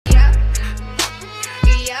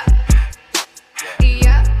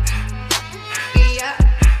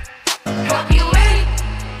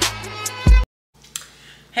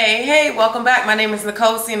Hey, welcome back. My name is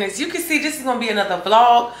Nicole C, and as you can see, this is going to be another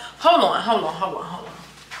vlog. Hold on.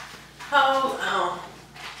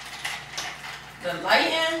 The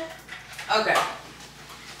lighting? Okay.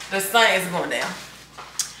 The sun is going down.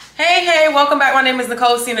 Hey, welcome back. My name is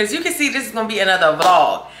Nicole C, and as you can see, this is going to be another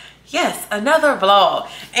vlog. Yes, another vlog.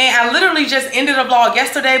 And I literally just ended a vlog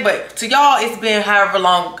yesterday, but to y'all, it's been however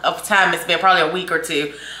long of time it's been, probably a week or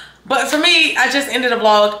two. But for me, I just ended a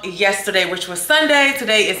vlog yesterday, which was Sunday.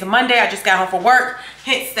 Today is Monday. I just got home from work,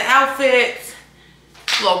 hence the outfit,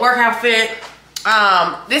 little work outfit.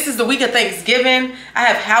 This is the week of Thanksgiving. I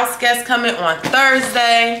have house guests coming on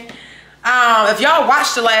Thursday. If y'all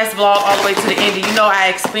watched the last vlog all the way to the end, you know I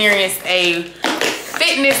experienced a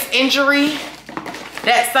fitness injury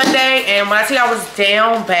that Sunday. And when I tell you I was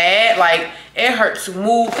down bad, like it hurt to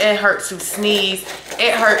move, it hurt to sneeze,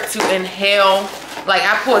 it hurt to inhale. Like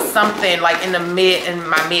I pulled something like in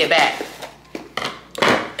my mid back.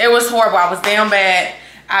 It was horrible. I was down bad.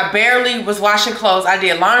 I barely was washing clothes. I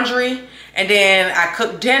did laundry and then I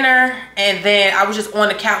cooked dinner and then I was just on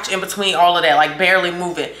the couch in between all of that, like barely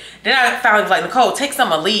moving. Then I finally was like, Nicole, take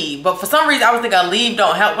some Aleve. But for some reason I was thinking Aleve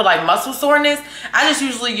don't help with like muscle soreness. I just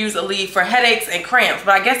usually use Aleve for headaches and cramps,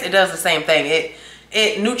 but I guess it does the same thing.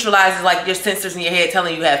 It neutralizes like your sensors in your head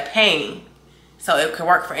telling you have pain. So it can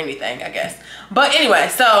work for anything, I guess. But anyway,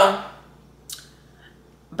 so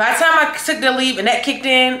by the time I took the Aleve and that kicked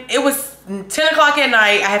in, it was 10 o'clock at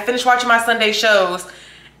night. I had finished watching my Sunday shows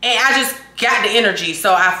and I just got the energy.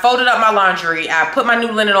 So I folded up my laundry. I put my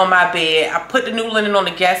new linen on my bed. I put the new linen on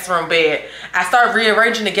the guest room bed. I started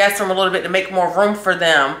rearranging the guest room a little bit to make more room for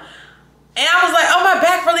them. And I was like, oh, my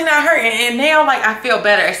back really not hurting. And now, like, I feel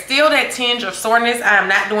better. It's still that tinge of soreness. I am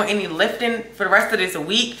not doing any lifting for the rest of this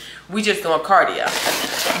week. We just doing cardio.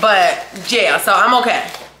 But, yeah, so I'm okay.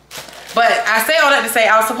 But I say all that to say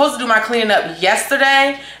I was supposed to do my cleaning up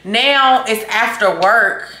yesterday. Now it's after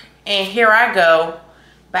work. And here I go.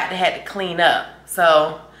 About to have to clean up.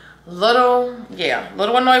 So, little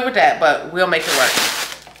annoyed with that. But we'll make it work.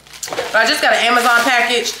 But I just got an Amazon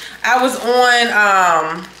package. I was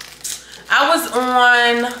on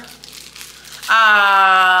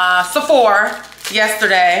Sephora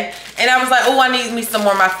yesterday and I was like, oh, I need me some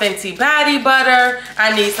more of my Fenty body butter.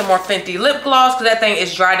 I need some more Fenty lip gloss because that thing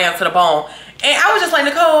is dry down to the bone. And I was just like,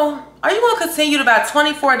 Nicole, are you going to continue to buy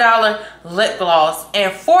 $24 lip gloss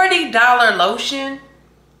and $40 lotion?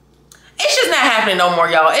 It's just not happening no more,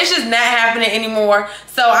 y'all. It's just not happening anymore.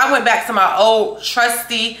 So I went back to my old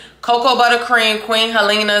trusty Cocoa Butter Cream, Queen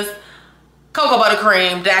Helena's Cocoa Butter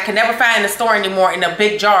Cream that I can never find in the store anymore in a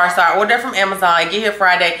big jar. So I ordered from Amazon. I get here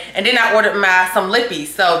Friday. And then I ordered some lippies.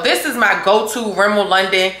 So this is my go-to Rimmel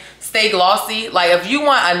London Stay Glossy. Like if you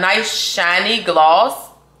want a nice shiny gloss,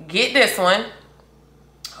 get this one.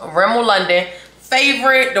 Rimmel London.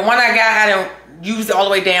 Favorite. The one I got, I don't use it all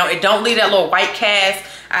the way down. It don't leave that little white cast.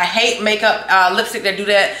 I hate makeup lipstick that do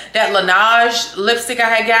that. That Laneige lipstick I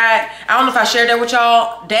had got, I don't know if I shared that with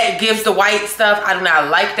y'all. That gives the white stuff. I do not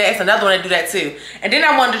like that. It's another one that do that too. And then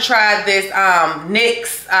I wanted to try this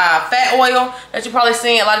NYX fat oil that you're probably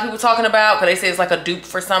seeing a lot of people talking about because they say it's like a dupe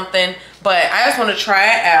for something. But I just want to try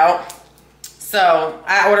it out. So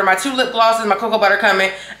I ordered my 2 lip glosses, my cocoa butter coming.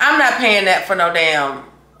 I'm not paying that for no damn.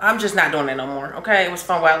 I'm just not doing that no more. Okay, it was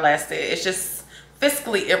fun while it lasted. It's just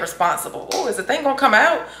fiscally irresponsible. Oh, is the thing gonna come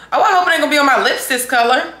out? Oh, I hope it ain't gonna be on my lipstick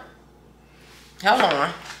color. Hold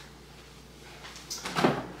on.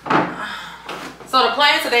 So the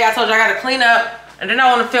plan today, I told you I gotta clean up and then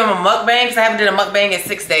I want to film a mukbang because I haven't did a mukbang in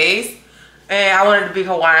 6 days. And I wanted it to be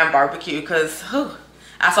Hawaiian barbecue because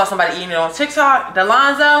I saw somebody eating it on TikTok, the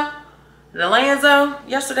Lanzo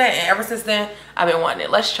yesterday, and ever since then I've been wanting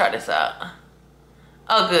it. Let's try this out.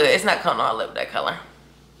 Oh good, it's not coming on my lip that color.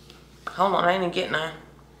 Hold on, I ain't even getting none.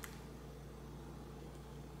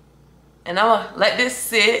 And I'm gonna let this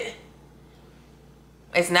sit.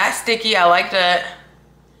 It's not sticky, I like that.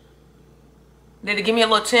 Did it give me a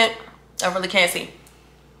little tint? I really can't see.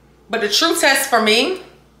 But the true test for me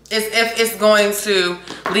is if it's going to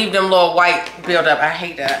leave them little white buildup. I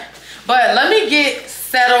hate that. But let me get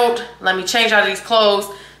settled. Let me change out of these clothes.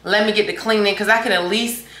 Let me get the cleaning because I can at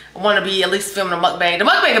least want to be at least filming a mukbang. The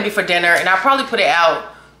mukbang will be for dinner and I'll probably put it out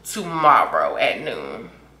tomorrow at noon.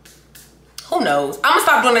 Who knows? I'm gonna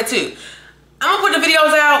stop doing that too. I'm gonna put the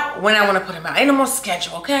videos out when I want to put them out. Ain't no more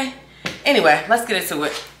schedule, okay? Anyway, let's get into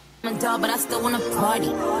it. I'm a dog, but I still wanna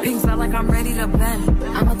party. Pink felt like I'm ready to bend.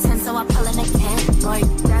 I'm a 10, so I pull in a can. Like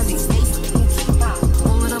Daddy, Stacy,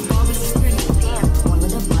 all of the bodies is pretty. All of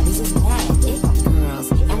the bodies is bad. It girls,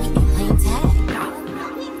 and we ain't playing tag.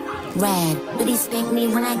 Red, but these just thank me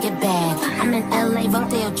when I get back. I'm in LA,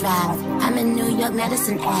 Rodeo Drive. I'm in New York,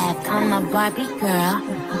 Madison Ave. I'm a Barbie girl,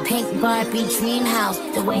 pink Barbie dream house.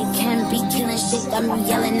 The way Kim be killing shit got me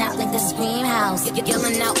yelling out like the Scream House.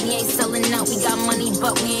 Yelling out, we ain't selling out. We got money,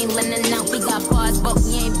 but we ain't lending out. We got bars, but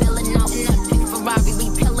we ain't billing out. In that pink Ferrari, we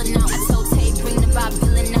pillin' out. I told Tay, bring the Bob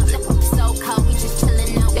Dylan out. So cold, we just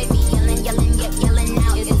chillin' out. Baby yelling, yelling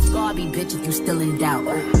out. It's Barbie, bitch, if you still in doubt.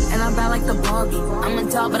 And I'm bad like the Barbie. I'm a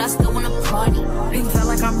doll, but I still wanna party. Pink felt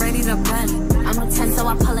like I'm ready to bend. I'm a 10, so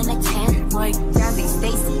I pull in a 10. Like Jazzy,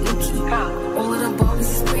 Stacy, Yuki. All of the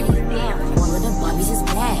Barbies is pretty. Damn, all of the Barbies is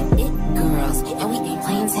bad. It girls, and we ain't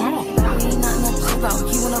playing tag. We ain't nothing to play about.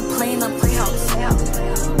 You wanna play in the playhouse? Yeah.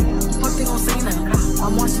 What they gon' say now?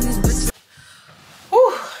 I'm watching this bitch.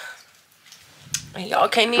 Whew. And y'all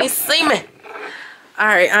can't even see me.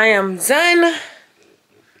 Alright, I am done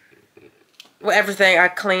with everything. I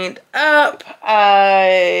cleaned up.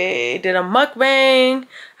 I did a mukbang.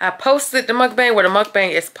 I posted the mukbang where the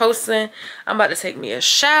mukbang is posting. I'm about to take me a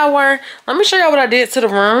shower. Let me show y'all what I did to the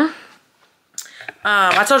room.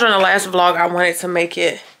 I told you in the last vlog I wanted to make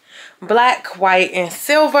it black, white, and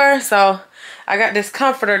silver. So I got this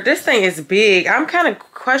comforter. This thing is big. I'm kind of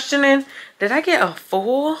questioning, did I get a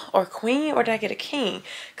full or queen or did I get a king?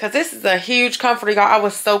 Because this is a huge comforter, y'all. I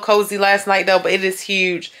was so cozy last night though, but it is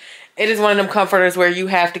huge. It is one of them comforters where you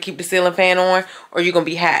have to keep the ceiling fan on or you're going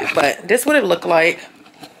to be hot. But this is what it looked like.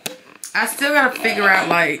 I still got to figure out,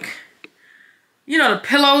 like, you know, the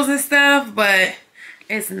pillows and stuff. But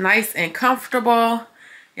it's nice and comfortable.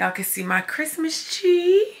 Y'all can see my Christmas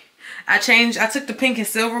tree. I took the pink and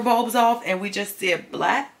silver bulbs off and we just did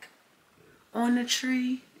black on the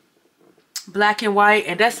tree. Black and white.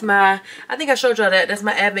 And that's my, I think I showed y'all that. That's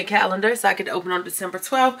my advent calendar. So I could open on December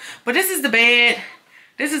 12th. But this is the bed.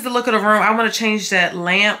 This is the look of the room. I want to change that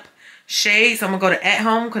lamp shade. So I'm going to go to At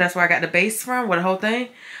Home because that's where I got the base from with the whole thing.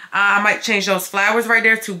 I might change those flowers right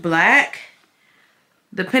there to black.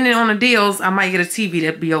 Depending on the deals, I might get a TV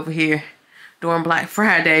that'd be over here during Black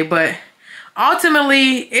Friday. But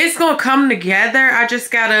ultimately, it's going to come together. I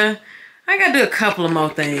gotta do a couple of more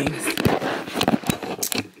things.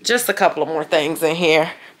 Just a couple of more things in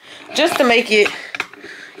here. Just to make it,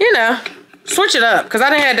 you know, switch it up. Because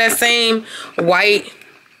I didn't have that same white.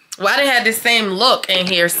 Well, I didn't have this same look in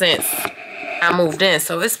here since I moved in.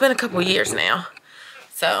 So it's been a couple years now.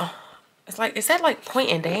 So it's like, is that like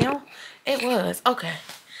pointing down? It was. Okay.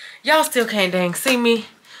 Y'all still can't dang see me.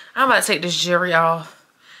 I'm about to take this jewelry off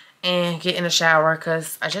and get in the shower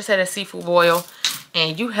because I just had a seafood boil.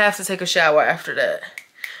 And you have to take a shower after that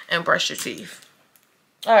and brush your teeth.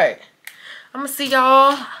 Alright. I'm going to see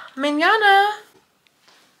y'all mañana.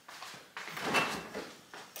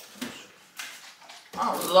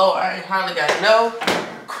 Oh, Lord. I ain't hardly got no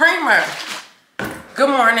creamer. Good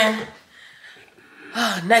morning.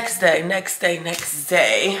 Oh, next day.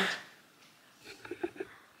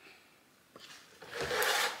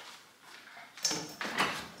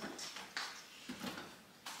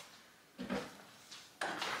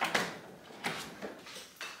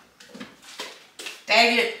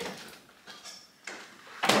 Dang it.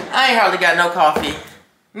 I ain't hardly got no coffee.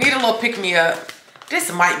 Need a little pick-me-up. This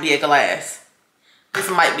might be a glass.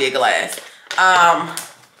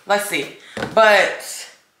 Let's see. But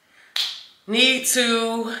need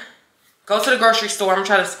to go to the grocery store. I'm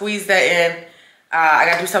trying to squeeze that in. I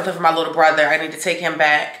gotta do something for my little brother. I need to take him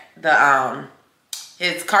back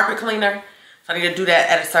his carpet cleaner. So I need to do that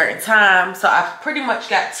at a certain time. So I pretty much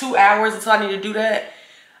got 2 hours until I need to do that.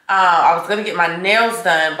 I was gonna get my nails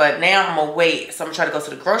done, but now I'm gonna wait. So I'm gonna try to go to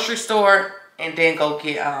the grocery store and then go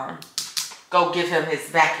give him his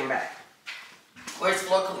vacuum back. Or his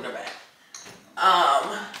floor cleaner back.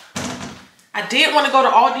 I did want to go to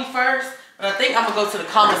Aldi first, but I think I'm gonna go to the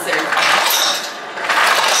commissary.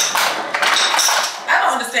 I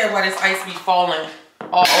don't understand why this ice be falling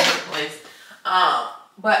all over the place.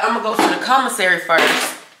 But I'm gonna go to the commissary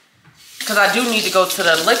first. Because I do need to go to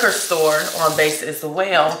the liquor store on base as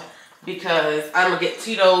well. Because I'm going to get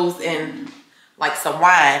Tito's and like some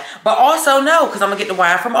wine. But also no, because I'm going to get the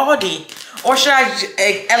wine from Aldi. Or should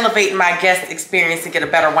I elevate my guest experience and get a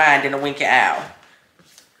better wine than a Winky Owl?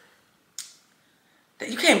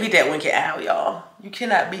 You can't beat that Winky Owl, y'all. You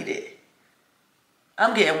cannot beat it.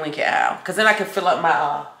 I'm getting Winky Owl. Because then I can fill up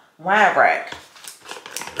my wine rack.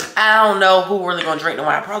 I don't know who really going to drink the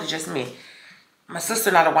wine. Probably just me. My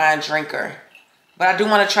sister not a wine drinker. But I do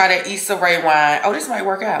want to try that Issa Rae wine. Oh, this might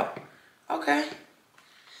work out. Okay.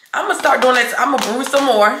 I'm going to start doing that. I'm going to brew some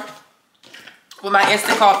more with my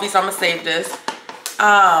instant coffee. So I'm going to save this.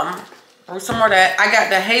 Brew some more of that. I got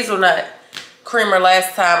the hazelnut creamer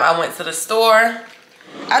last time I went to the store.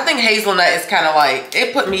 I think hazelnut is kind of like,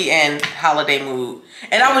 it put me in holiday mood.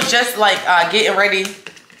 And I was just like getting ready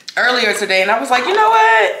earlier today, and I was like, you know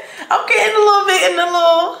what? I'm getting a little bit in the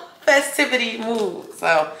little festivity mood.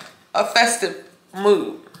 So, a festive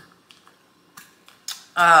mood.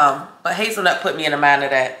 But hazelnut put me in the mind of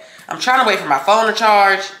that. I'm trying to wait for my phone to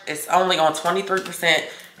charge. It's only on 23%,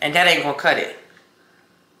 and that ain't gonna cut it.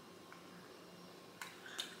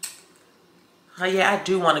 Oh yeah, I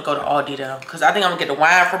do want to go to Aldi though, because I think I'm gonna get the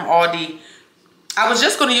wine from Aldi. I was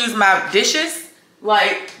just gonna use my dishes,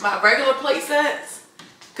 like my regular plate sets,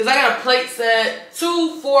 because I got a plate set,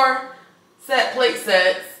 2 4-set plate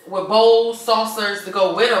sets with bowls, saucers to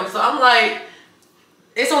go with them. So I'm like,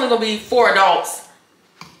 it's only gonna be 4 adults,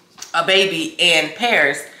 a baby, and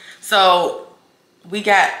pairs. So we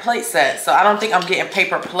got plate sets. So I don't think I'm getting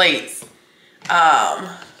paper plates.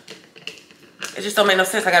 It just don't make no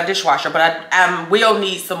sense. I got a dishwasher, but I will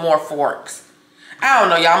need some more forks. I don't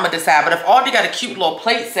know, y'all. I'm gonna decide. But if Aldi got a cute little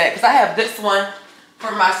plate set, because I have this one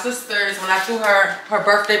for my sister's when I threw her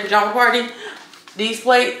birthday pajama party. These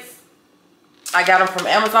plates, I got them from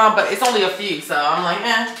Amazon, but it's only a few, so I'm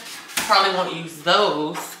like, probably won't use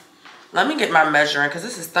those. Let me get my measuring, because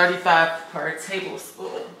this is 35 per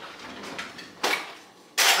tablespoon.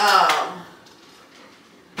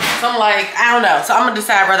 So I'm like, I don't know. So I'm gonna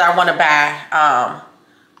decide whether I want to buy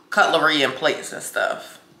cutlery and plates and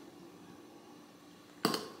stuff.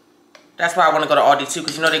 That's why I want to go to Aldi too,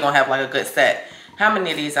 because you know they're gonna have like a good set. How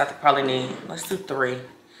many of these I probably need? Let's do 3.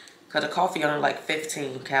 Because the coffee only like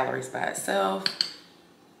 15 calories by itself.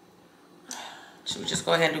 Should we just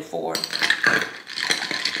go ahead and do 4?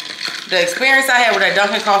 The experience I had with that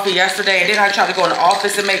Dunkin' coffee yesterday, and then I tried to go in the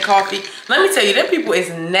office and make coffee. Let me tell you, them people is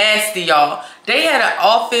nasty, y'all. They had an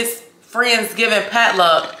office Friendsgiving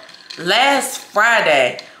potluck last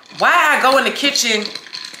Friday. Why I go in the kitchen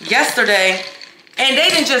yesterday and they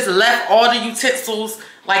didn't just left all the utensils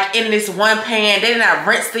like in this one pan. They did not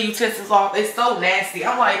rinse the utensils off. It's so nasty.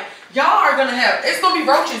 I'm like, y'all are gonna have, it's gonna be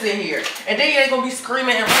roaches in here. And then you ain't gonna be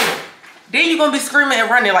screaming and running. Then you're gonna be screaming and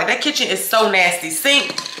running. Like, that kitchen is so nasty.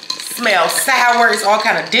 Sink smells sour. It's all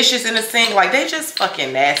kind of dishes in the sink. Like, they just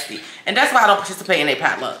fucking nasty. And that's why I don't participate in a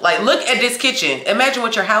potluck. Like, look at this kitchen. Imagine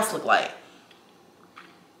what your house look like.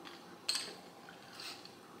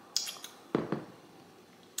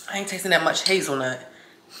 I ain't tasting that much hazelnut.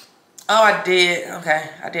 Oh, I did. Okay,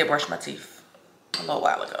 I did brush my teeth a little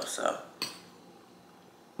while ago, so.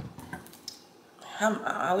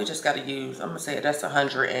 We just gotta use, I'm gonna say that's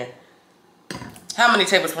 100 and, how many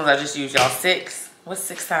tablespoons I just used, y'all? 6? What's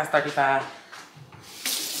 6 times 35?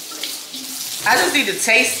 I just need to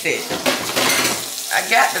taste it. I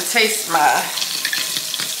got to taste my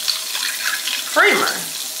creamer.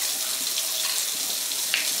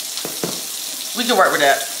 We can work with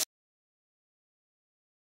that.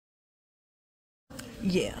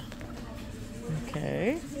 Yeah.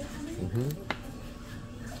 Okay.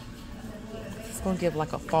 It's gonna give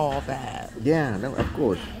like a fall vibe. Yeah, no, of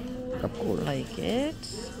course. Of course. Like it.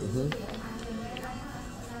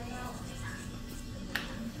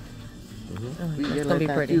 We It's get gonna like be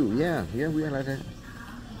that pretty. too. Yeah, we are like that.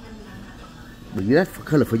 But that's for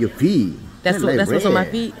color for your feet. That's like what's on my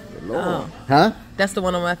red. feet. Oh, Huh? that's the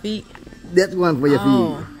one on my feet. That's one for your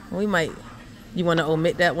feet. We might. You want to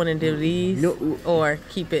omit that one and do these, No. or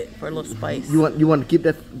keep it for a little spice? You want to keep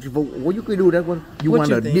that? What you could do that one? You What want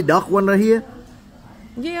you the think? dark one right here?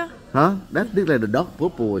 Yeah. Huh? That looks like the dark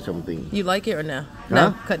purple or something. You like it or no? Huh?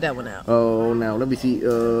 No, cut that one out. Oh, now let me see.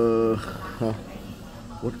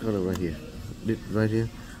 What color right here? This right here.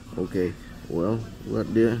 Okay. Well,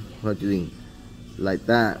 what there? What do you think? Like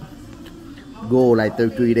that. Go like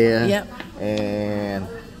 33 there. Yep. And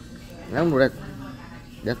I don't know that.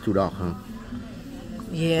 That's too dark, huh?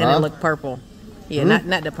 Yeah, and it look purple. Yeah,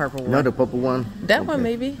 not the purple one. Not the purple one. That one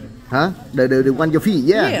maybe. Huh? The one your feet.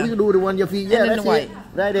 Yeah, Yeah. we can do the one your feet. Yeah, And then that's the white. it.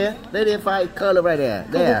 Right there. Right there. 5 color right there.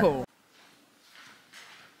 Cool, There. cool.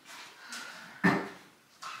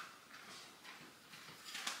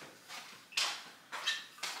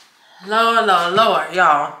 Lord,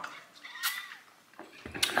 y'all.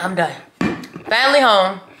 I'm done. Finally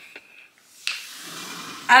home.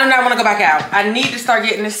 I do not want to go back out. I need to start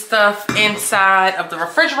getting this stuff inside of the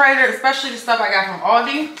refrigerator, especially the stuff I got from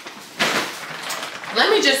Aldi. Let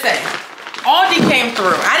me just say, Aldi came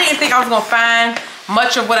through. I didn't think I was going to find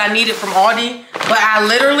much of what I needed from Aldi, but I'm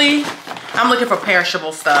looking for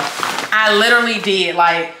perishable stuff. I literally did,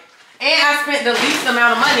 like, and I spent the least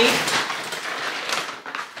amount of money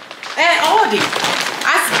at Aldi.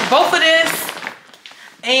 Both of this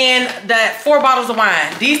and that 4 bottles of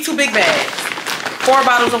wine. These 2 big bags. 4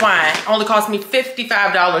 bottles of wine. Only cost me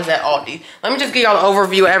 $55 at Aldi. Let me just give y'all an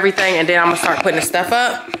overview of everything, and then I'm gonna start putting the stuff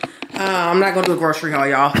up. I'm not gonna do a grocery haul,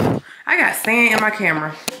 y'all. I got sand in my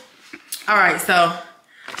camera. All right, so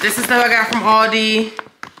this is stuff I got from Aldi.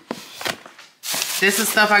 This is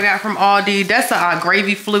stuff I got from Aldi. That's a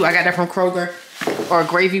gravy flute. I got that from Kroger, or a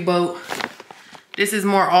gravy boat. This is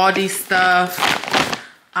more Aldi stuff.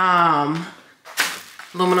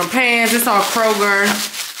 Aluminum pans. This all Kroger.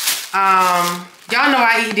 Y'all know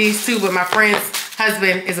I eat these too, but my friend's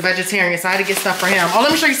husband is a vegetarian, so I had to get stuff for him. Oh,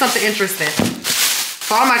 let me show you something interesting.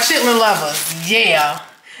 For all my chitlin lovers, yeah.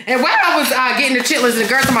 And while I was getting the chitlins, and the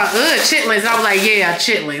girl talking about, chitlins, I was like, yeah,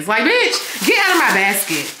 chitlins. Like, bitch, get out of my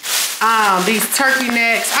basket. These turkey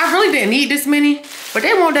necks. I really didn't need this many, but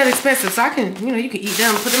they weren't that expensive, so I can, you know, you can eat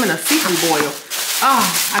them, put them in a seafood boil. Oh,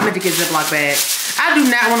 I meant to get Ziploc bags. I do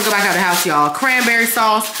not want to go back out of the house, y'all. Cranberry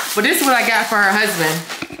sauce, but this is what I got for her husband.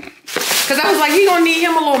 Because I was like, he gonna need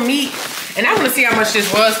him a little meat. And I want to see how much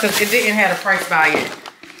this was, because it didn't have a price by it.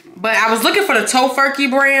 But I was looking for the Tofurky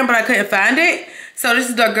brand, but I couldn't find it. So this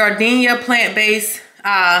is the Gardenia plant-based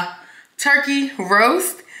turkey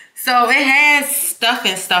roast. So it has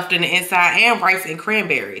stuffing stuffed in the inside and rice and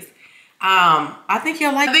cranberries. I think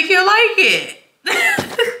you'll like it.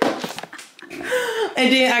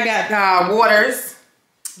 And then I got waters,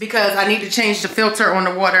 because I need to change the filter on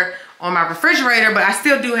the water on my refrigerator, but I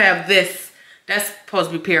still do have this. That's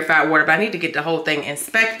supposed to be purified water, but I need to get the whole thing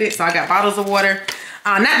inspected. So I got bottles of water.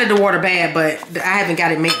 Not that the water bad, but I haven't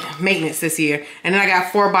got it maintenance this year. And then I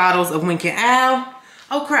got 4 bottles of Winkin' Owl.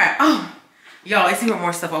 Oh crap. Oh, y'all, it's even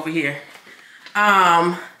more stuff over here.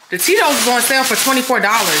 The Tito's is on sale for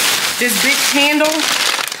 $24. This big candle,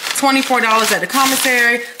 $24 at the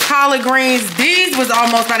commissary. Collard greens, these was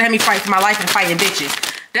almost about to have me fight for my life and fighting bitches.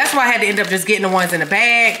 That's why I had to end up just getting the ones in the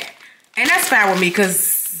bag. And that's fine with me,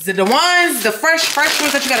 because the ones, the fresh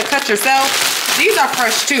ones that you gotta cut yourself, these are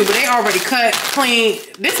fresh too, but they already cut, clean.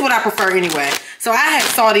 This is what I prefer anyway. So I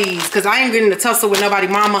saw these, because I ain't getting to tussle with nobody,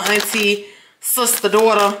 mama, auntie, sister,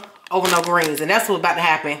 daughter, over no greens. And that's what's about to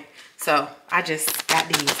happen. So I just got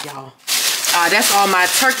these, y'all. That's all my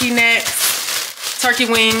turkey necks, turkey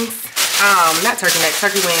wings. Not turkey necks,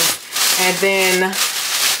 turkey wings. And then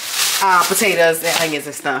potatoes and onions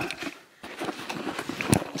and stuff.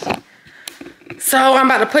 So I'm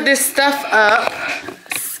about to put this stuff up,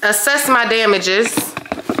 assess my damages.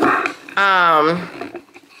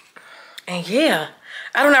 And yeah,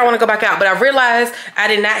 I do not want to go back out, but I realized I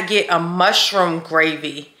did not get a mushroom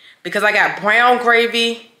gravy, because I got brown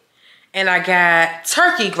gravy and I got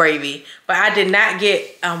turkey gravy, but I did not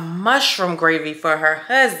get a mushroom gravy for her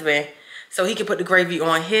husband, so he could put the gravy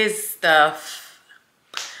on his stuff.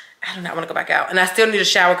 I do not want to go back out. And I still need a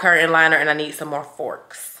shower curtain liner, and I need some more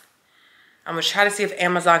forks. I'm gonna try to see if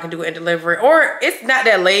Amazon can do it and deliver it, or it's not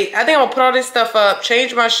that late. I think I'm gonna put all this stuff up,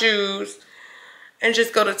 change my shoes, and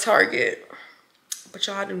just go to Target. But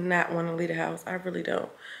y'all, I do not want to leave the house. I really don't.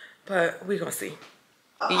 But we gonna see.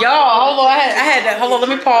 Y'all, hold on. I had that. Hold on. Let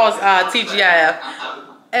me pause TGIF.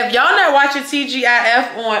 If y'all not watching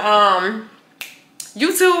TGIF on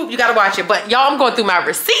YouTube, you gotta watch it. But y'all, I'm going through my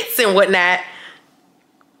receipts and whatnot,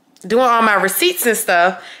 doing all my receipts and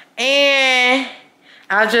stuff, and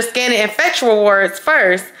I was just scanning Infetch Rewards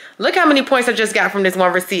first. Look how many points I just got from this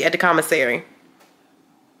one receipt at the commissary.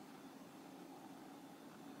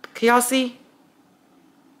 Can y'all see?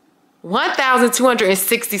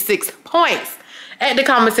 1,266 points at the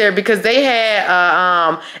commissary, because they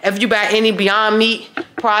had, if you buy any Beyond Meat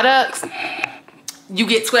products, you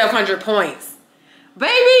get 1,200 points.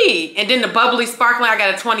 Baby! And then the bubbly sparkling, I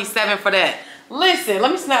got a 27 for that. Listen,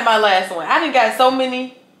 let me snap my last one. I done got so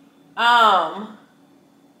many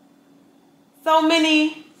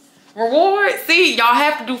rewards. See, y'all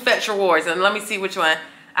have to do Fetch Rewards, and let me see which one.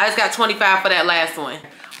 I just got 25 for that last one.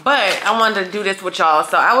 But I wanted to do this with y'all.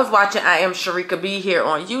 So I was watching I Am Sharika B here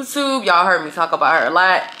on YouTube. Y'all heard me talk about her a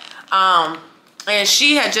lot. And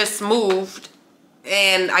she had just moved,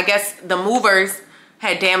 and I guess the movers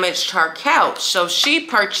had damaged her couch. So she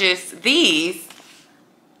purchased these,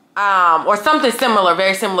 or something similar,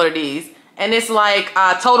 very similar to these. And it's like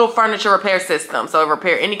a total furniture repair system. So it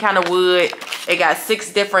repair any kind of wood. It got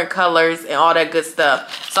 6 different colors and all that good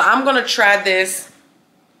stuff. So I'm gonna try this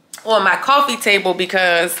on my coffee table,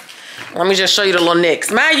 because let me just show you the little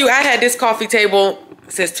nicks. Mind you, I had this coffee table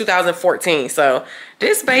since 2014. So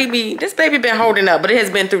this baby been holding up, but it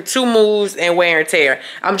has been through 2 moves and wear and tear.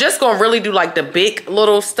 I'm just gonna really do like the big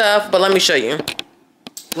little stuff, but let me show you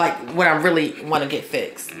like what I really want to get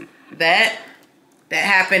fixed. That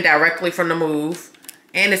happened directly from the move,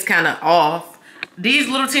 and it's kind of off. These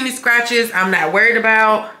little teeny scratches I'm not worried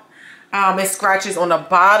about. It scratches on the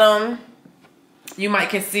bottom. You might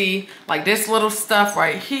can see like this little stuff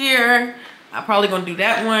right here. I'm probably gonna do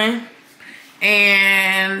that one.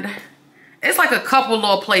 And it's like a couple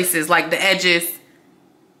little places, like the edges,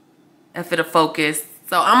 if it'll focus.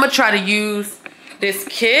 So I'm gonna try to use this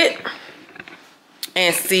kit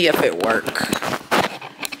and see if it works.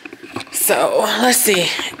 So let's see.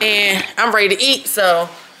 And I'm ready to eat, so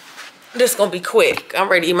this is gonna be quick. I'm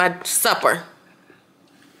ready to eat my supper.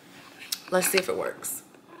 Let's see if it works.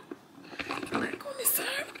 Let it go on this side.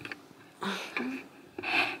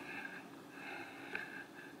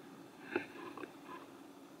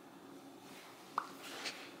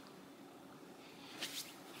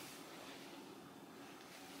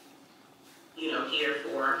 You know, here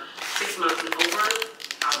for 6 months and over,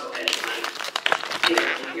 I'll go ahead and like get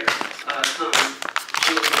everything here. Come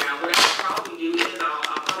moving around. What I'll probably do is I'll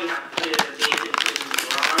probably have to put it in a bin and put it in the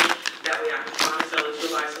garage. That way I can try to sell it to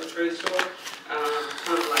like some trade store.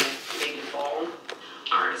 Kind of like make it fall.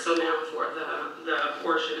 Alright, so now for the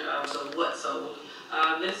portion of the what sold.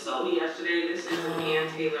 This sold yesterday. This is an Ann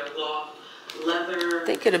Taylor cloth leather. I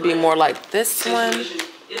think it'll be more like this one.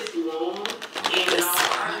 It's long, and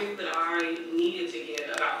I think that I needed to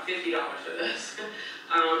get about $50 for this.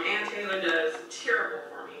 Ann Taylor does terrible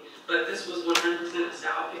for me, but this was 100% a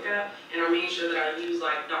style pickup, and I made sure that I used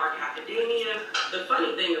like dark macadamia. The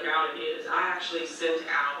funny thing about it is I actually sent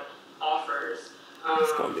out offers.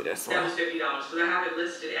 It's gonna be this one. That was $50, because I have it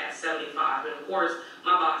listed at $75, and of course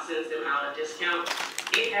my box sends them out a discount.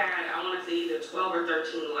 It had, I want to say either 12 or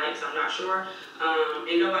 13 likes, I'm not sure,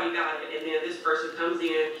 and nobody got it. And then this person comes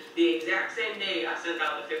in the exact same day I sent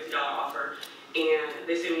out the $50 offer, and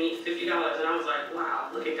they sent me $50, and I was like, wow,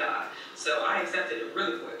 look at God. So I accepted it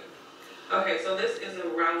really quick. Okay, so this is a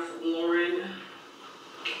Ralph Lauren,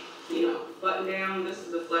 you know, button down. This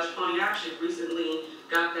is the Flesh Pony. I actually recently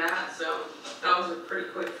got that, so that was a pretty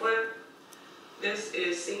quick flip. This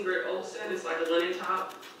is Sigrid Olsen. It's like a linen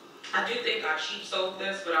top. I do think I cheap sold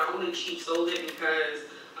this, but I only cheap sold it because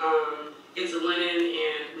it's a linen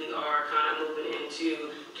and we are kind of moving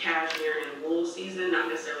into cashmere and wool season, not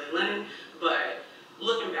necessarily linen, but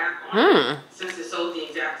looking back on it, since it sold the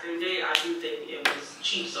exact same day, I do think it was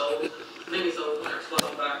cheap sold. I think it sold for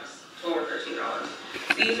 $12, $12 or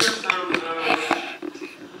 $13. These are some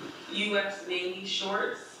U.S. Navy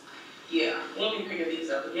shorts. Yeah, we'll be picking these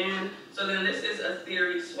up again. So then this is a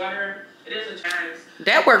Theory sweater. It is a tags.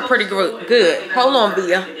 That worked pretty good. Hold on,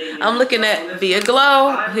 Via. I'm looking at Via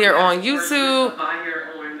Glow here on YouTube.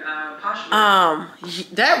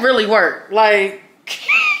 That really worked. Like,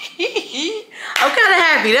 I'm kind of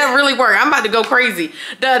happy. That really worked. I'm about to go crazy.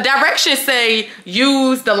 The directions say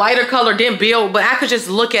use the lighter color, then build, but I could just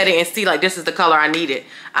look at it and see like this is the color I needed.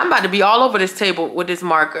 I'm about to be all over this table with this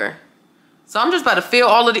marker. So I'm just about to fill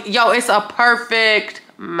all of the, yo, it's a perfect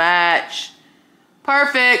match.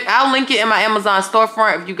 Perfect. I'll link it in my Amazon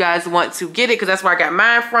storefront if you guys want to get it, because that's where I got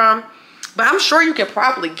mine from. But I'm sure you can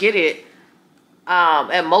probably get it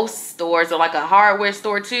at most stores or like a hardware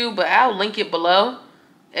store too. But I'll link it below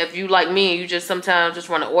if you like me and you just sometimes just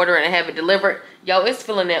want to order it and have it delivered. Yo, it's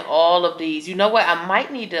filling in all of these. You know what? I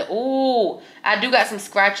might need to, ooh, I do got some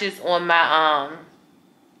scratches on my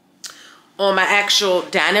actual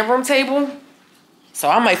dining room table. So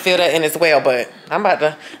I might fill that in as well, but I'm about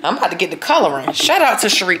to get the coloring. Shout out to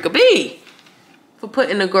Sharika B for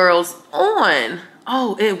putting the girls on.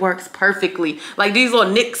 Oh, it works perfectly. Like these little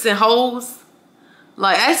nicks and holes.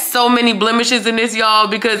 Like that's so many blemishes in this, y'all,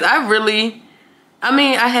 because I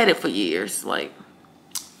had it for years. Like,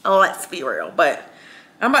 oh, let's be real. But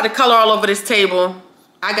I'm about to color all over this table.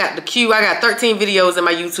 I got the queue. I got 13 videos in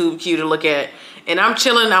my YouTube queue to look at. And I'm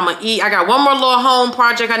chilling. I'm going to eat. I got one more little home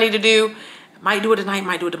project I need to do. Might do it tonight,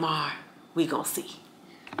 might do it tomorrow. We gonna see.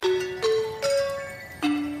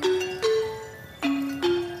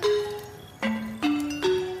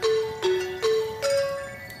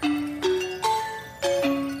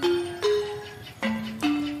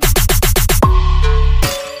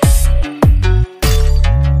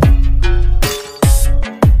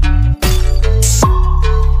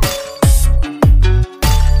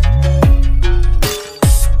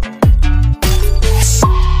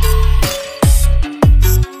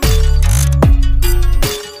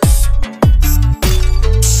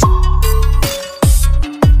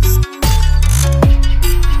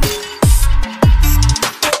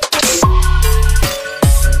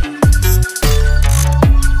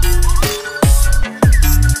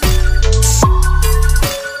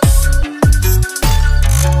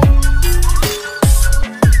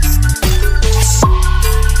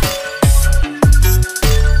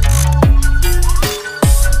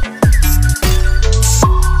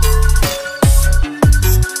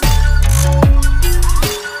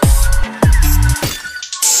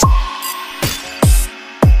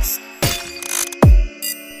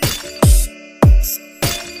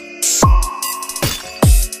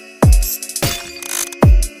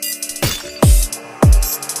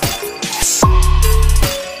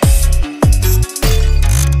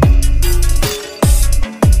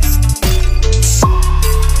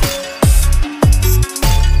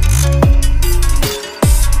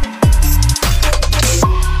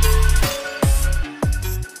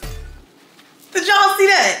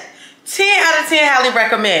 10, highly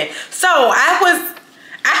recommend. So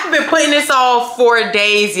I've been putting this off for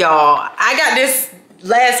days, y'all. I got this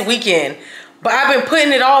last weekend, but I've been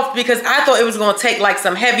putting it off because I thought it was gonna take like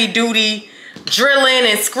some heavy duty drilling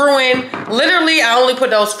and screwing. Literally, I only put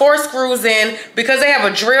those 4 screws in because they have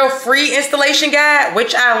a drill-free installation guide,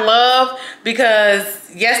 which I love because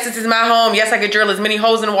yes, this is my home. Yes, I can drill as many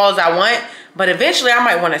holes in the wall as I want, but eventually I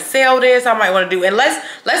might want to sell this. I might want to do, and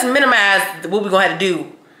let's minimize what we're gonna have to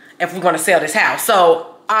do if we want to sell this house.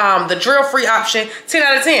 So the drill-free option, 10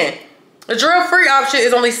 out of 10. The drill-free option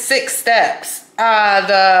is only 6 steps. And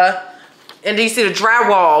then you see the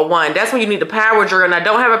drywall one. That's when you need the power drill, and I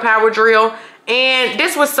don't have a power drill. And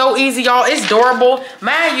this was so easy, y'all. It's durable.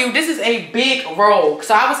 Mind you, this is a big roll.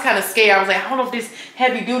 So I was kind of scared. I was like, I don't know if this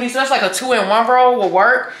heavy duty. So that's like a 2-in-1 roll will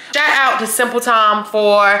work. Shout out to Simple Tom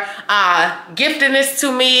for gifting this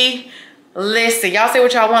to me. Listen, y'all say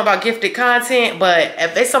what y'all want about gifted content, but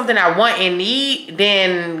if it's something I want and need,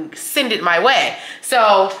 then send it my way.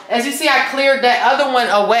 So as you see, I cleared that other one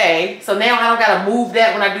away. So now I don't gotta move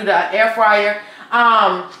that when I do the air fryer.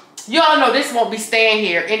 Y'all know this won't be staying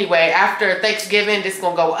here anyway. After Thanksgiving, this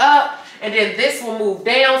gonna go up, and then this will move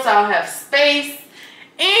down so I'll have space.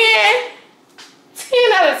 And 10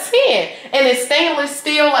 out of 10. And it's stainless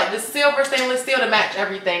steel, like the silver stainless steel to match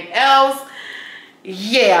everything else.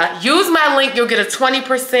 Yeah, use my link. You'll get a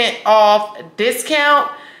 20% off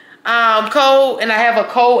discount code, and I have a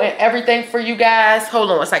code and everything for you guys.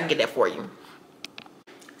 Hold on so I can get that for you.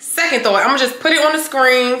 Second thought, I'm gonna just put it on the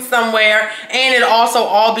screen somewhere, and it'll also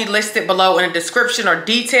all be listed below in the description or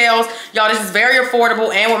details. Y'all, this is very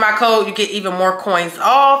affordable, and with my code you get even more coins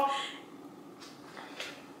off.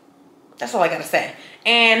 That's all I gotta say.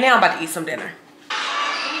 And now I'm about to eat some dinner.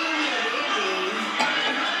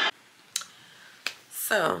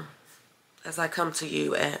 So, as I come to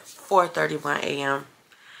you at 4:31 a.m.,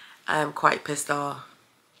 I am quite pissed off.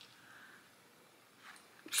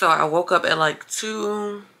 So I woke up at like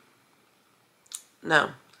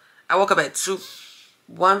I woke up at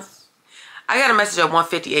 1. I got a message at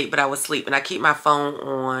 1:58, but I was asleep, and I keep my phone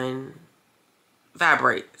on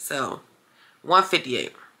vibrate. So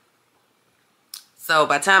 1:58. So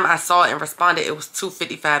by the time I saw it and responded, it was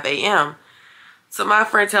 2:55 a.m. So my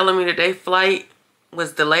friend telling me that their flight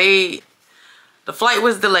was delayed. The flight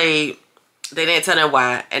was delayed. They didn't tell them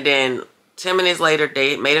why. And then 10 minutes later,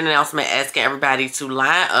 they made an announcement asking everybody to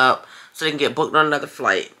line up so they can get booked on another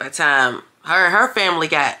flight. By the time her and her family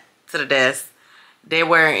got to the desk, they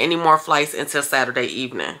weren't any more flights until Saturday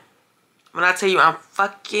evening. When I tell you I'm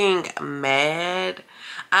fucking mad,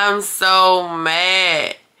 I'm so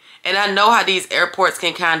mad. And I know how these airports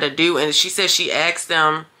can kind of do. And she said she asked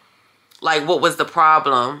them, like, what was the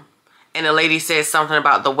problem? And the lady said something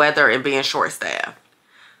about the weather and being short-staffed.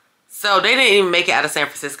 So they didn't even make it out of San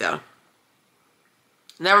Francisco.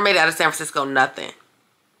 Never made it out of San Francisco, nothing.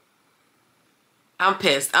 I'm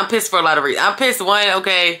pissed. I'm pissed for a lot of reasons. I'm pissed, one,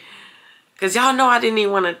 okay, because y'all know I didn't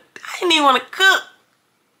even want to cook.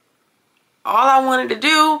 All I wanted to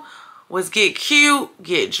do was get cute,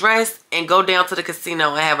 get dressed, and go down to the casino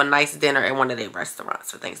and have a nice dinner at one of their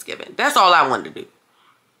restaurants for Thanksgiving. That's all I wanted to do.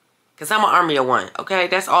 Because I'm an army of one, okay?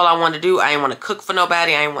 That's all I wanted to do. I didn't want to cook for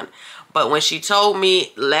nobody. But when she told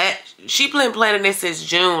me, she been planning this since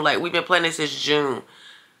June. Like, we've been planning this since June.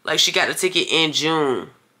 Like, she got the ticket in June.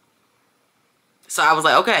 So I was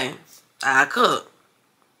like, okay, I cook.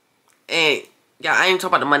 And, yeah, I ain't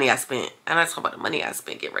talking about the money I spent. I'm not talking about the money I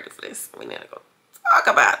spent. Get ready for this. We need to go talk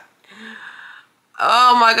about it.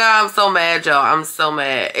 Oh, my God. I'm so mad, y'all. I'm so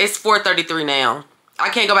mad. It's 4:33 now. I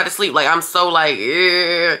can't go back to sleep. Like, I'm so, like,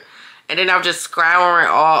 ugh. And then I'm just scouring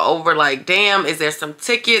all over like, damn, is there some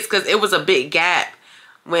tickets? Because it was a big gap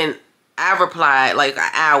when I replied, like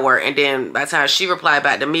an hour. And then by the time she replied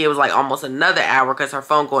back to me, it was like almost another hour because her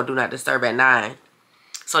phone going do not disturb at 9.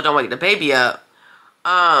 So don't wake the baby up.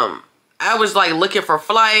 I was like looking for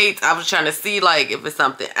flights. I was trying to see like if it's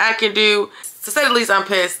something I can do. To say the least, I'm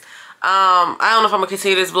pissed. I don't know if I'm going to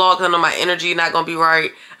continue this vlog because I know my energy not going to be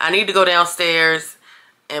right. I need to go downstairs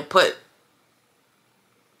and put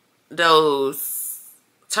those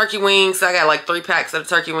turkey wings. I got like 3 packs of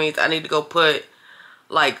the turkey wings. I need to go put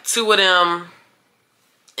like 2 of them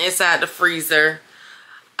inside the freezer.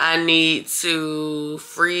 I need to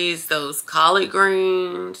freeze those collard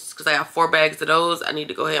greens because I got 4 bags of those. I need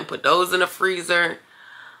to go ahead and put those in the freezer.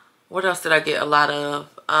 What else did I get a lot of?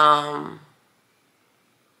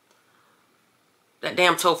 That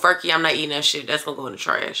damn tofurkey. I'm not eating that shit. That's gonna go in the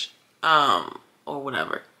trash. Or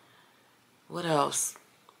whatever. What else?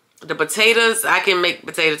 The potatoes, I can make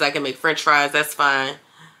potatoes. I can make french fries. That's fine.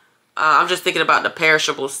 I'm just thinking about the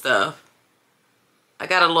perishable stuff. I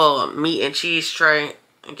got a little meat and cheese tray.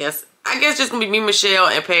 I guess just gonna be me, Michelle,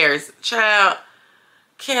 and Paris. Child,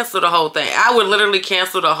 cancel the whole thing. I would literally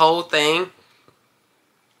cancel the whole thing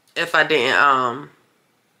if I didn't,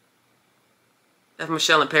 if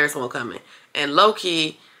Michelle and Paris won't come in. And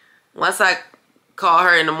low-key, once I call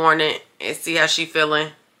her in the morning and see how she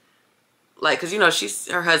feeling, like, cause you know,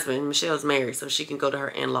 her husband, Michelle's married, so she can go to her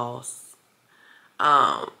in-laws.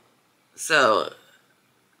 So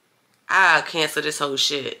I cancel this whole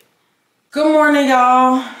shit. Good morning,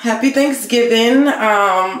 y'all. Happy Thanksgiving.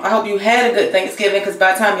 I hope you had a good Thanksgiving, because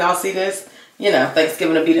by the time y'all see this, you know,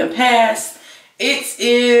 Thanksgiving will be done past. It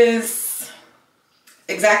is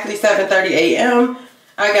exactly 7:30 a.m.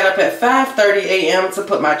 I got up at 5:30 a.m. to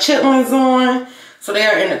put my chitlins on. So they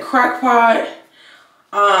are in the crock pot.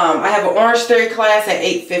 I have an Orange Theory class at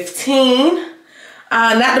 8:15.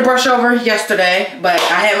 Not to brush over yesterday, but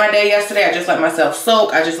I had my day yesterday. I just let myself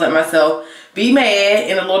soak. I just let myself be mad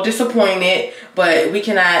and a little disappointed, but we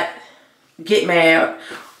cannot get mad.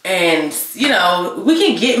 And, you know, we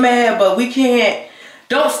can get mad, but we can't,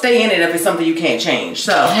 don't stay in it if it's something you can't change.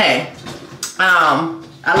 So, hey,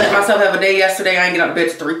 I let myself have a day yesterday. I didn't get out of bed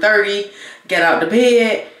till 3:30, get out of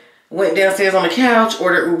bed, went downstairs on the couch,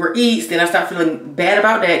 ordered Uber Eats. Then I started feeling bad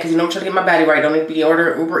about that, because, you know, I'm trying to get my body right. Don't need to be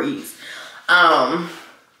ordering Uber Eats.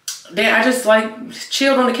 Then I just like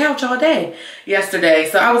chilled on the couch all day yesterday.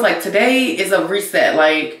 So I was like, today is a reset.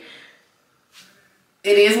 Like,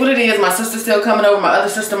 it is what it is. My sister's still coming over. My other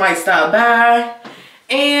sister might stop by.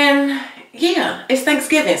 And yeah, it's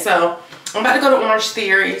Thanksgiving. So I'm about to go to Orange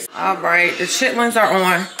Theory. All right, the chitlins are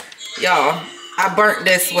on. Y'all, I burnt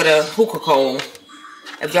this with a hookah coal.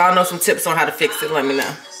 If y'all know some tips on how to fix it, let me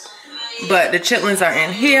know. But the chitlins are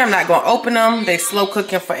in here. I'm not going to open them. They slow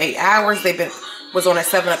cooking for 8 hours. Was on at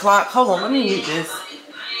 7 o'clock. Hold on, let me mute this.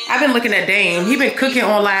 I've been looking at Dame. He been cooking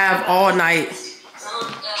on live all night.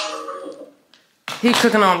 He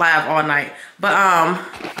cooking on live all night. But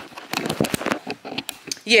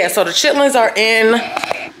yeah, so the chitlins are in.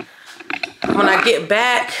 When I get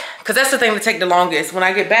back, because that's the thing that take the longest. When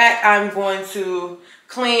I get back, I'm going to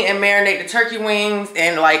clean and marinate the turkey wings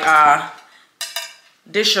and like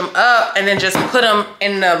dish them up and then just put them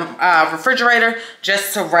in the refrigerator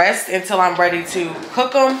just to rest until I'm ready to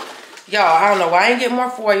cook them. Y'all, I don't know why I ain't get more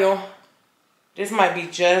foil. This might be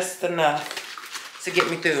just enough to get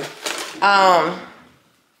me through.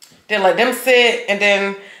 Then let them sit, and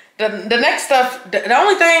then the next stuff, the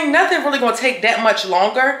only thing, nothing really gonna take that much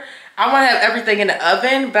longer. I want to have everything in the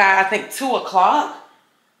oven by I think 2 o'clock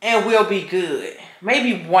and we'll be good.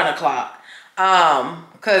 Maybe 1 o'clock.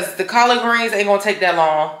 Because the collard greens ain't gonna take that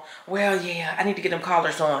long. Well, yeah, I need to get them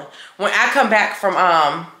collards on. When I come back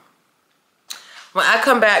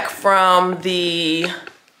from the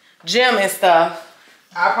gym and stuff,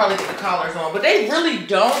 I'll probably get the collards on. But they really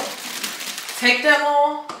don't take that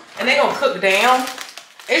long, and they gonna cook down.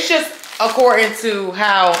 It's just according to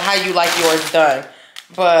how you like yours done.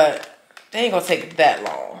 But they ain't gonna take that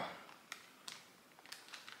long.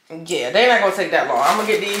 Yeah, they're not gonna take that long. I'm gonna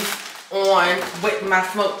get these on with my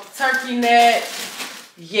smoked turkey neck.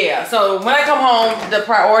 Yeah, so when I come home, the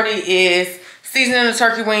priority is seasoning the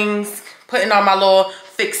turkey wings, putting on my little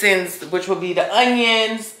fixings, which will be the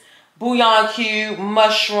onions, bouillon cube,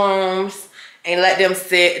 mushrooms, and let them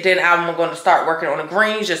sit. Then I'm going to start working on the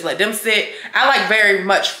greens, just let them sit. I like very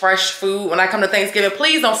much fresh food. When I come to Thanksgiving,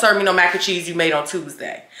 please don't serve me no mac and cheese you made on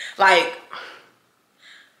Tuesday. Like,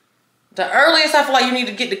 the earliest I feel like you need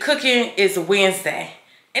to get to cooking is Wednesday.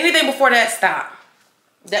 Anything before that, stop.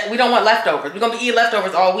 We don't want leftovers. We're going to be eating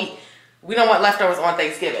leftovers all week. We don't want leftovers on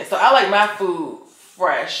Thanksgiving. So I like my food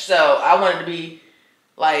fresh. So I want it to be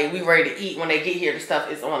like we ready to eat when they get here. The stuff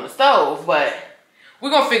is on the stove. But we're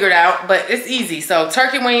going to figure it out. But it's easy. So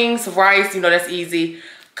turkey wings, rice, you know that's easy.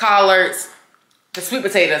 Collards, the sweet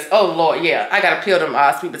potatoes. Oh, Lord, yeah. I got to peel them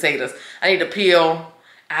sweet potatoes. I need to peel.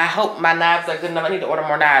 I hope my knives are good enough. I need to order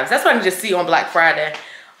more knives. That's what I need to see on Black Friday.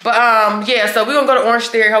 But yeah, so we're gonna go to Orange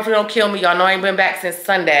Theory. Hopefully they don't kill me. Y'all know I ain't been back since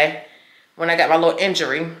Sunday when I got my little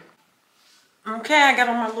injury. Okay, I got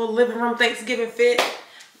on my little living room Thanksgiving fit.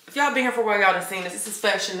 If y'all been here for a while, y'all done seen this. This is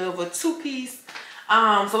Fashion Nova 2-piece.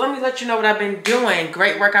 So let me let you know what I've been doing.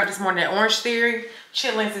 Great workout this morning at Orange Theory.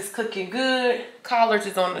 Chitlins is cooking good. Collards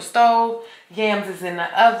is on the stove. Yams is in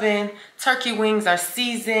the oven. Turkey wings are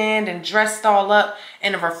seasoned and dressed all up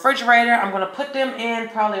in the refrigerator. I'm gonna put them in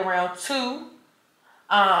probably around 2.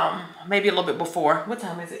 Maybe a little bit before. What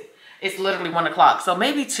time is it? It's literally 1 o'clock. So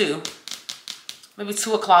maybe 2. Maybe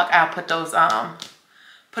 2 o'clock I'll put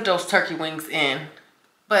those turkey wings in.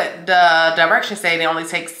 But the directions say they only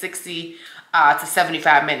take 60 to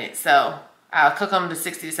 75 minutes. So I'll cook them to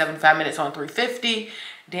 60 to 75 minutes on 350.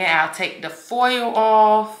 Then I'll take the foil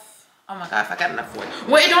off. Oh my God, if I got enough foil.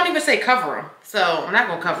 Well, it don't even say cover them. So I'm not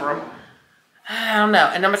gonna cover them. I don't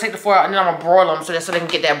know. And I'm gonna take the foil out and then I'm gonna broil them so they can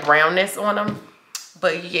get that brownness on them.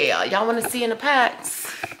 But yeah, y'all wanna see in the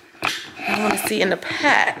packs. Y'all wanna see in the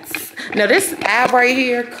packs. Now this ab right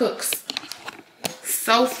here cooks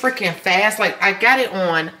so freaking fast. Like I got it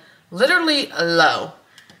on literally low.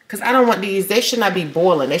 Cause I don't want these, they should not be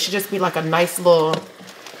boiling. They should just be like a nice little,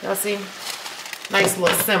 y'all see? Nice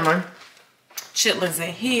little simmer. Chitlins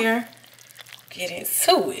in here. Get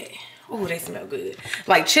into it. Ooh, they smell good.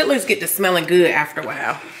 Like chitlins get to smelling good after a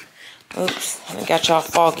while. Oops, I got y'all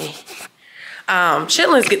foggy.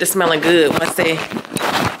 Chitlins get to smelling good once they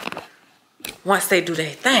do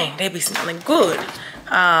their thing. They be smelling good.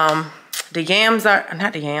 The yams are,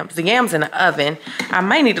 not the yams in the oven. I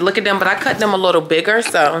might need to look at them, but I cut them a little bigger,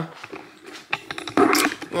 so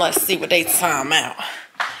let's see what they time out.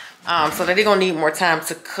 So that they're gonna need more time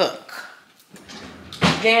to cook.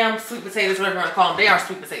 Yams, sweet potatoes, whatever you wanna call them. They are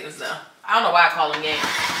sweet potatoes though. I don't know why I call them yams.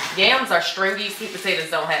 Yams are stringy, sweet potatoes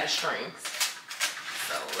don't have the strings.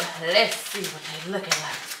 So let's see what they looking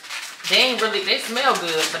like. They ain't really, they smell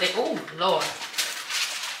good, but they, oh Lord.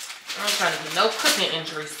 I'm trying to get no cooking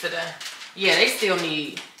injuries today. Yeah, they gonna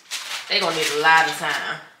need a lot of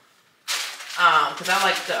time. Cause I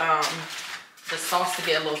like the sauce to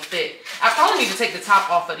get a little thick. I probably need to take the top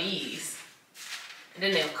off of these. And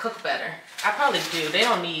then they'll cook better. I probably do. They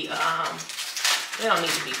don't need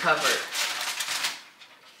to be covered.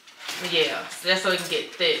 Yeah, just so it can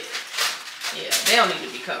get thick. Yeah, they don't need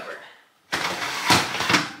to be covered.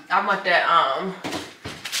 I want that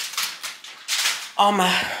all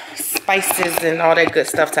my spices and all that good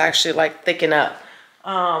stuff to actually like thicken up.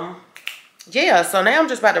 Yeah, so now I'm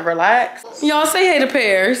just about to relax. Y'all say hey to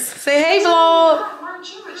Pears. Say hey, vlog.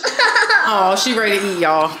 Oh, she ready to eat,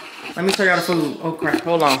 y'all. Let me show y'all the food. Oh crap,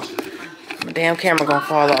 hold on. My damn camera gonna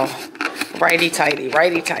fall off. Righty tighty,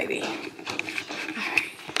 righty tighty.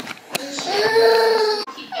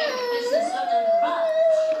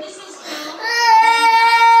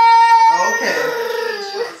 Okay.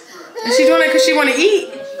 Is she doing it because she want to eat?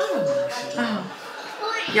 Oh.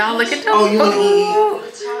 Y'all look at those. Oh,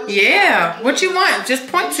 yeah. What you want? Just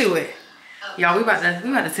point to it. Y'all, we about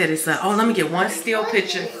to tear this up. Oh, let me get one still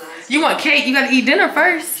picture. You want cake? You gotta eat dinner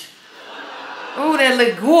first. Oh, that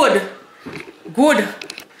look good. Good.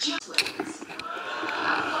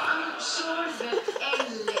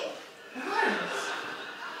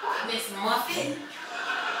 Miss Muffin.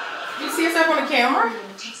 You see yourself on the camera?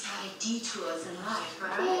 Detours in life,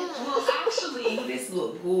 right? Well, actually, this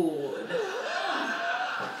look good.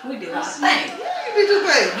 We did our thing. You did your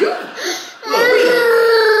thing. You look.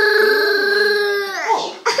 Oh,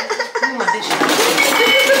 you want this shit?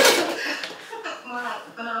 More like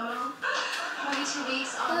phenomenal. 22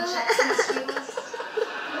 weeks on Jackson's Fields.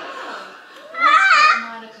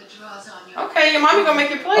 Monica draws on you. Okay, your mommy gonna make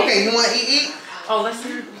your plate. Okay, you want to eat? Oh, let's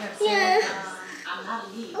see. Yeah. I'm not a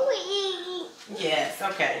need. Yes,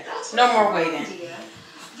 okay. No more waiting.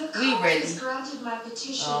 We ready.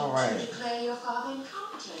 All right.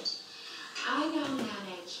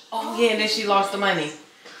 Oh yeah, and then she lost the money.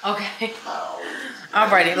 Okay.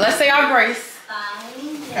 Alrighty, let's say our grace.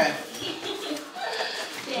 Okay.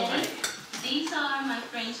 These are my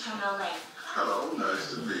friends from LA. Hello,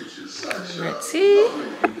 nice to meet you, Sunshine. Let's see.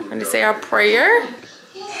 Let me say our prayer.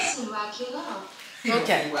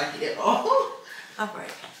 Okay. All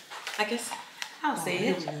right. I guess I'll say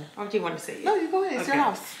it. Or do you want to say it? No, you go ahead. It's your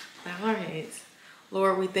house. All right.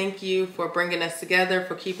 Lord, we thank you for bringing us together,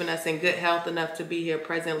 for keeping us in good health enough to be here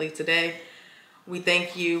presently today. We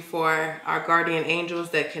thank you for our guardian angels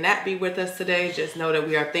that cannot be with us today. Just know that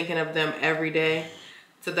we are thinking of them every day.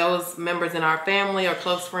 To those members in our family or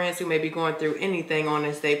close friends who may be going through anything on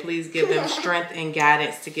this day, please give them strength and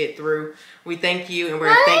guidance to get through. We thank you and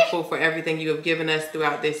we're thankful for everything you have given us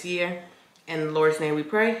throughout this year. In the Lord's name we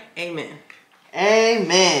pray. Amen.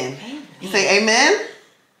 Amen. You say amen?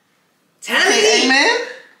 Say amen?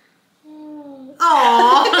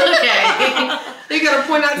 Aww. Okay. You gotta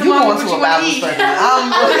point out to You Mama want what to you a want Bible to eat. study.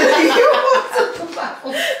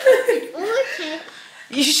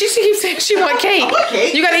 She keeps saying she want cake. I want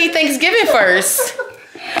cake. You gotta eat Thanksgiving first.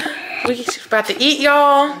 We about to eat,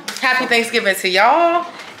 y'all. Happy Thanksgiving to y'all.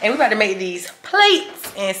 And we about to make these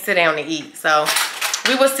plates and sit down and eat. So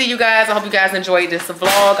we will see you guys. I hope you guys enjoyed this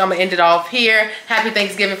vlog. I'm gonna end it off here. Happy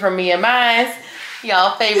Thanksgiving from me and mine.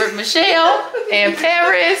 Y'all favorite Michelle and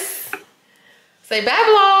Paris. Say bye,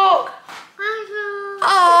 vlog. Bye, vlog.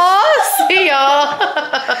 Aw, see y'all.